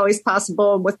that's not always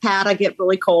possible. With Pat, I get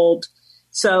really cold.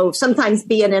 So sometimes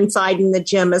being inside in the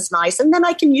gym is nice. And then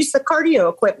I can use the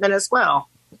cardio equipment as well.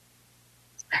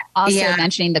 Also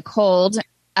mentioning the cold.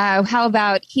 How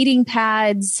about heating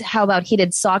pads? How about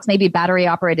heated socks? Maybe battery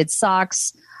operated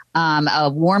socks. A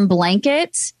warm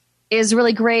blanket is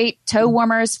really great. Toe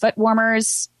warmers, foot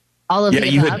warmers, all of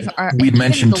the above. We've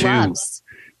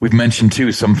mentioned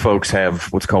too, some folks have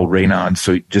what's called Raynaud.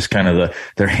 So just kind of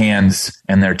their hands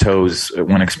and their toes,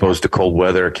 when exposed to cold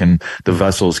weather, the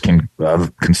vessels can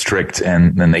constrict,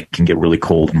 and then they can get really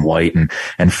cold and white.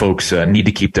 And folks need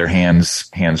to keep their hands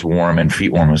warm and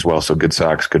feet warm as well. So good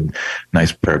socks,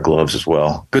 nice pair of gloves as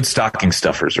well. Good stocking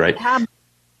stuffers, right?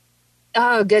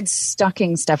 Good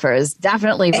stocking stuffers.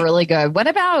 Definitely really good. What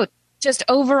about just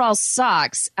overall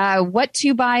socks, what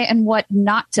to buy and what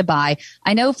not to buy?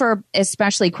 I know for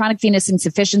especially chronic venous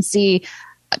insufficiency,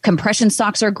 compression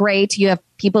socks are great. You have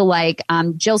people like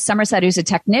Jill Somerset, who's a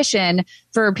technician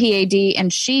for PAD,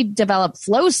 and she developed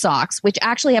flow socks, which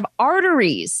actually have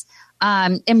arteries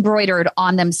embroidered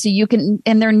on them. So you can,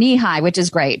 and they're knee high, which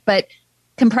is great. But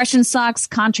compression socks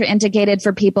contraindicated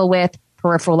for people with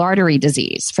peripheral artery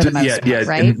disease for the most part,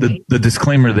 right? And the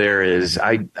disclaimer there is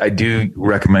I do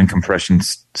recommend compression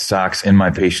socks in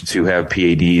my patients who have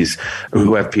PADs,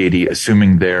 who have PAD,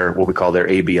 assuming their what we call their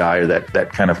ABI, or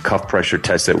that kind of cuff pressure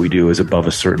test that we do is above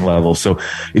a certain level. So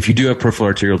if you do have peripheral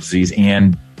arterial disease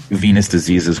and venous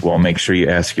disease as well, make sure you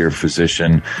ask your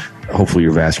physician, hopefully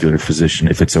your vascular physician,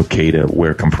 if it's okay to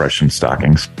wear compression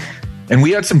stockings. And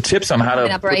we had some tips on how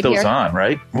to put those on,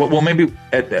 right? Well, maybe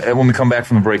when we come back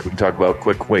from the break, we can talk about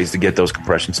quick ways to get those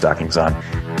compression stockings on.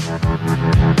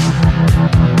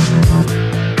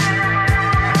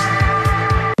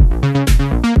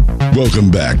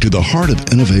 Welcome back to the Heart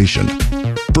of Innovation.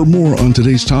 For more on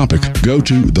today's topic, go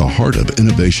to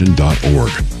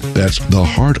theheartofinnovation.org. That's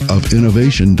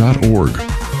theheartofinnovation.org.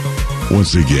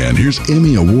 Once again, here's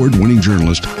Emmy Award-winning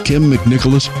journalist Kim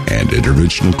McNicholas and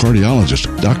interventional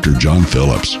cardiologist Dr. John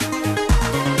Phillips.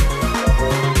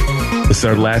 This is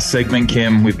our last segment,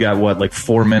 Kim. We've got, like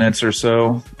 4 minutes or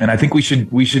so? And I think we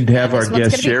should have our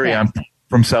guest Sherry on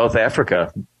from South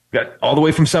Africa. Got all the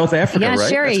way from South Africa, right?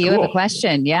 Sherry, you have a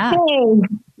question. Yeah.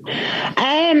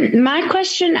 Hey. My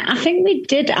question, I think we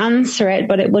did answer it,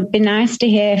 but it would be nice to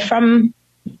hear from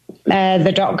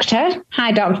the doctor.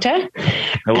 Hi, doctor.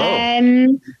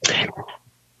 Hello.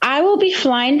 I will be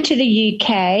flying to the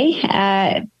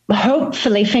UK,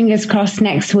 hopefully, fingers crossed,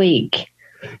 next week.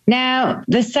 Now,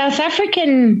 the South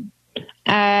African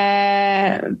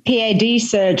PAD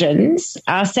surgeons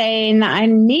are saying that I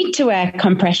need to wear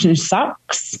compression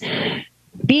socks.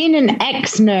 Being an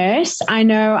ex-nurse, I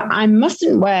know I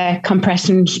mustn't wear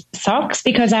compression socks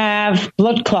because I have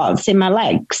blood clots in my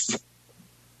legs.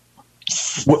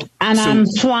 I'm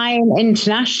flying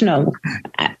international.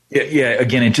 Yeah.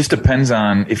 Again, it just depends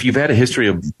on if you've had a history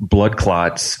of blood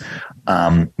clots.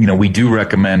 We do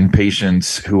recommend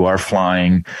patients who are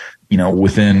flying,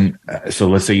 within. So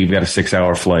let's say you've got a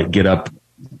 6-hour flight, get up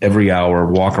every hour,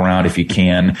 walk around if you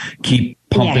can, keep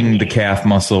pumping the calf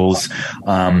muscles.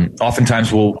 Oftentimes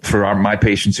for my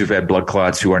patients who've had blood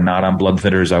clots who are not on blood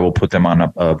thinners, I will put them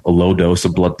on a low dose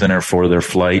of blood thinner for their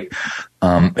flight.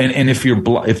 And if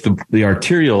the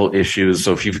arterial issues,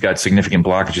 so if you've got significant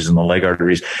blockages in the leg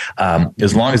arteries,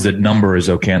 as long as the number is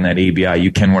okay on that ABI,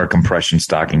 you can wear compression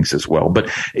stockings as well. But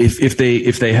if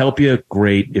they help you,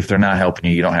 great. If they're not helping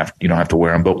you, you don't have to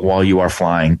wear them. But while you are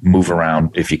flying, move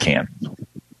around if you can.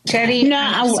 Cherry,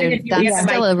 that's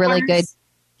still a really good.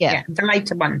 Yeah, the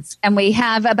lighter ones. And we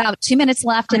have about 2 minutes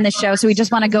left in the show, so we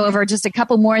just want to go over just a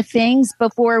couple more things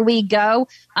before we go.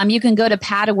 You can go to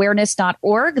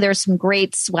padawareness.org. There's some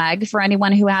great swag for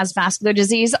anyone who has vascular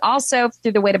disease. Also,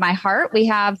 through the Way to My Heart, we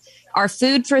have our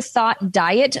Food for Thought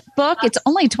diet book. It's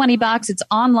only $20. It's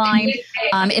online.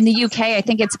 In the UK, I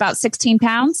think it's about 16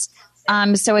 pounds.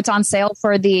 So it's on sale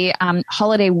for the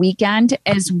holiday weekend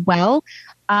as well.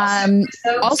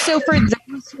 Also, for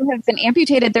those who have been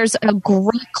amputated, there's a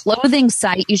great clothing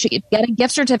site. You should get a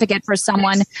gift certificate for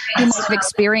someone who might have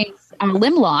experienced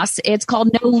limb loss. It's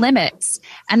called No Limits,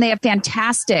 and they have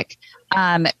fantastic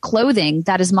clothing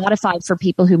that is modified for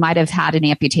people who might have had an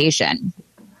amputation.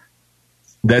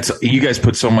 You guys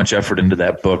put so much effort into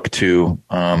that book too.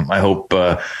 I hope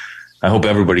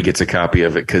everybody gets a copy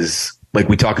of it because, like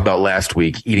we talked about last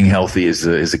week, eating healthy is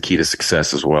a key to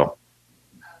success as well.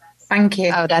 Thank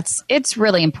you. Oh, it's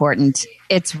really important.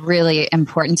 It's really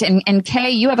important. And Kay,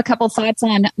 you have a couple thoughts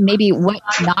on maybe what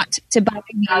not to buy.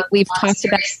 We've talked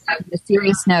about on a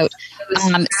serious note.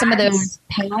 Some of those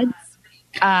pads,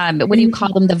 what do you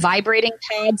call them? The vibrating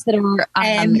pads that are...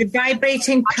 the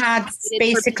vibrating pads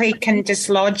basically can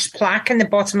dislodge plaque in the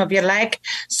bottom of your leg.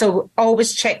 So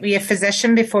always check with your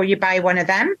physician before you buy one of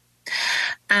them.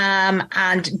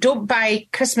 And don't buy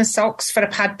Christmas socks for a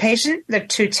pad patient. They're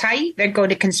too tight. They're going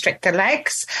to constrict their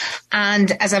legs.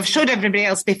 And as I've showed everybody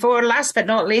else before, last but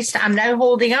not least, I'm now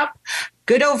holding up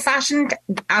good old-fashioned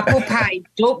apple pie.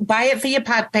 Don't buy it for your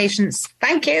pad patients.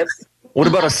 Thank you. What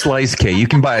about a slice, Kay? You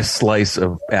can buy a slice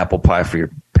of apple pie for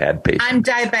your pad patient. I'm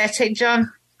diabetic,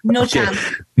 John. No chance.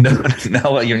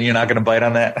 No, you're not going to bite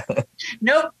on that?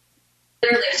 Nope.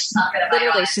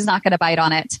 Literally, she's not going to bite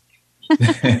on it.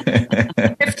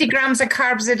 50 grams of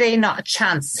carbs a day, not a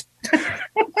chance.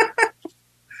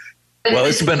 Well,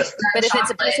 it's been. But if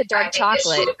it's a piece of dark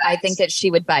chocolate, I think that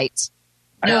she would bite.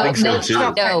 I think so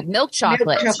too. No, milk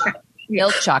chocolate.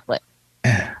 Milk chocolate.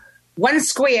 One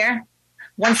square,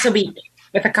 once a week,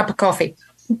 with a cup of coffee.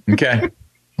 Okay.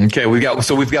 We've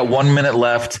got 1 minute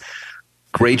left.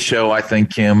 Great show, I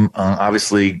think, Kim.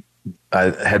 Obviously.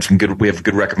 We have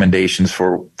good recommendations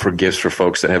for gifts for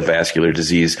folks that have vascular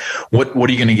disease. What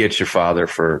are you going to get your father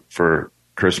for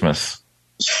Christmas?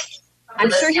 I'm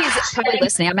sure he's probably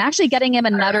listening. I'm actually getting him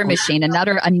another machine, a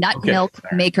nut milk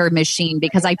maker machine,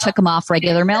 because I took him off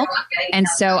regular milk. And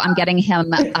so I'm getting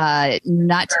him a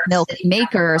nut milk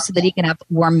maker so that he can have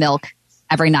warm milk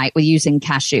every night with using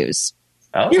cashews.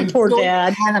 Oh. Your poor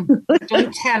dad.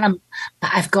 Don't tell him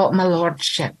that I've got my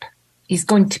lordship. He's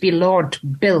going to be Lord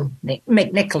Bill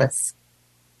McNicholas.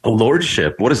 A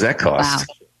lordship? What does that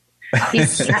cost? Wow.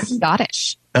 He's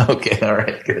Scottish. Okay, all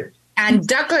right, good. And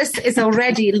Douglas is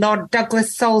already Lord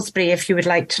Douglas Salisbury, if you would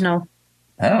like to know.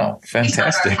 Oh,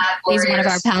 fantastic. He's one of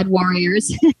our pad warriors.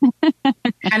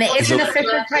 And it is an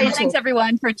official title. Thanks,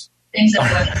 everyone, for joining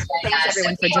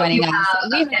us.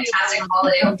 We have a fantastic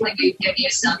holiday. Hopefully we've given you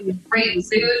some great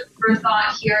food for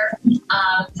thought here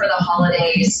for the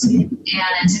holidays. And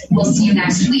we'll see you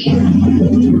next week.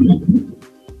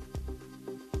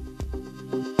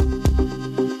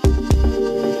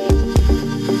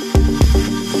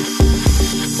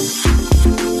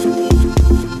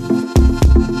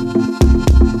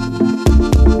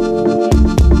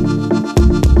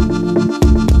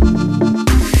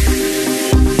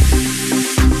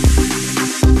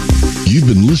 You've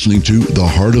been listening to The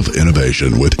Heart of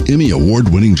Innovation with Emmy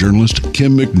Award-winning journalist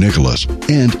Kim McNicholas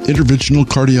and interventional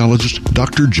cardiologist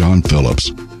Dr. John Phillips.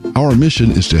 Our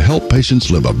mission is to help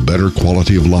patients live a better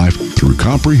quality of life through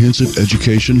comprehensive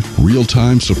education,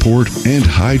 real-time support, and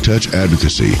high-touch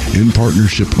advocacy in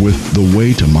partnership with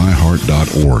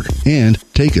thewaytomyheart.org and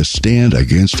Take a Stand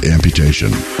Against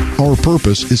Amputation. Our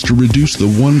purpose is to reduce the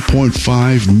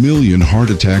 1.5 million heart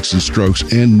attacks and strokes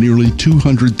and nearly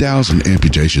 200,000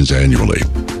 amputations annually.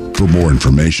 For more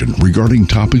information regarding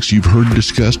topics you've heard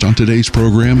discussed on today's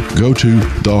program, go to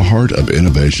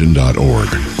theheartofinnovation.org.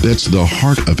 That's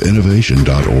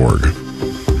theheartofinnovation.org.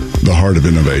 The Heart of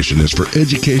Innovation is for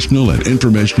educational and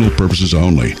informational purposes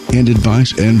only, and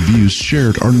advice and views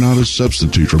shared are not a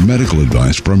substitute for medical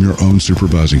advice from your own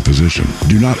supervising physician.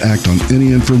 Do not act on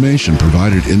any information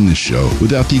provided in this show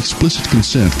without the explicit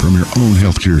consent from your own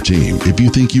healthcare team. If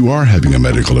you think you are having a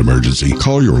medical emergency,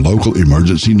 call your local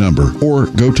emergency number or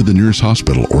go to the nearest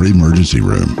hospital or emergency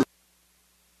room.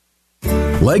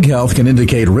 Leg health can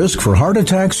indicate risk for heart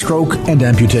attack, stroke, and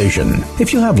amputation.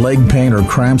 If you have leg pain or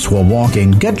cramps while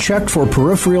walking, get checked for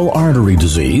peripheral artery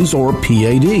disease, or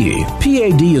PAD.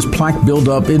 PAD is plaque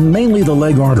buildup in mainly the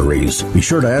leg arteries. Be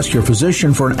sure to ask your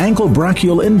physician for an ankle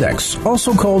brachial index,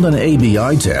 also called an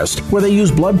ABI test, where they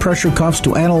use blood pressure cuffs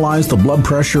to analyze the blood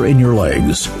pressure in your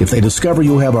legs. If they discover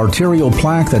you have arterial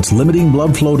plaque that's limiting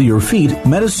blood flow to your feet,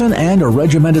 medicine and a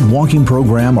regimented walking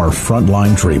program are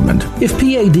frontline treatment. If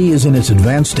PAD is in its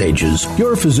advanced stages,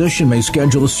 your physician may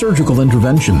schedule a surgical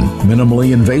intervention.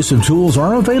 Minimally invasive tools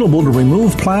are available to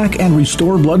remove plaque and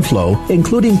restore blood flow,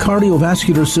 including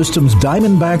Cardiovascular System's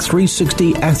Diamondback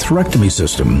 360 atherectomy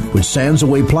system, which sands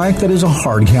away plaque that is a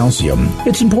hard calcium.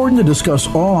 It's important to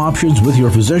discuss all options with your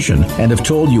physician, and if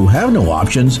told you have no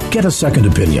options, get a second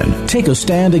opinion. Take a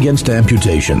stand against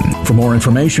amputation. For more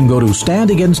information, go to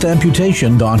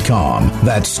standagainsamputation.com.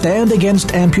 That's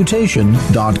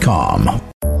standagainsamputation.com.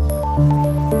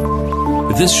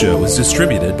 This show is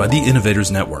distributed by the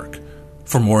Innovators Network.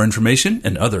 For more information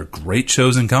and other great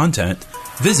shows and content,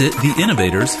 visit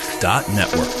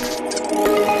theinnovators.network.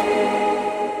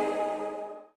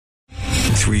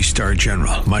 3-star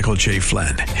General Michael J.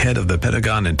 Flynn, head of the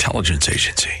Pentagon Intelligence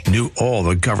Agency, knew all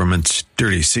the government's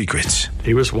dirty secrets.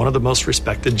 He was one of the most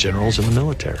respected generals in the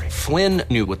military. Flynn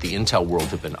knew what the intel world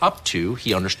had been up to.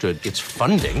 He understood its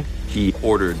funding. He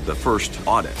ordered the first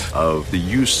audit of the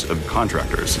use of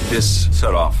contractors. This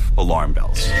set off alarm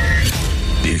bells.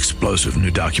 The explosive new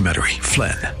documentary,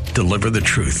 Flynn, Deliver the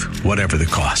Truth, Whatever the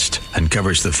Cost,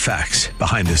 uncovers the facts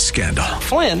behind this scandal.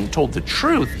 Flynn told the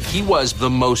truth. He was the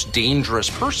most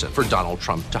dangerous person for Donald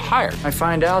Trump to hire. I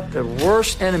find out the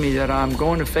worst enemy that I'm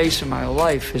going to face in my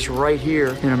life is right here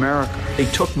in America. They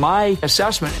took my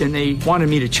assessment and they wanted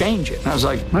me to change it. And I was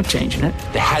like, I'm not changing it.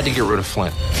 They had to get rid of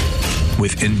Flynn.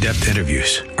 With in-depth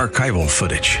interviews, archival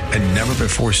footage, and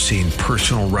never-before-seen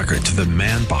personal records of the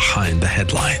man behind the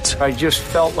headlines. I just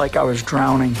felt like I was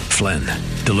drowning. Flynn,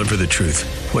 Deliver the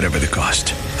Truth, Whatever the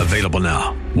Cost. Available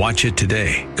now. Watch it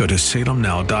today. Go to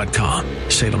salemnow.com.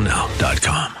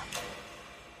 salemnow.com.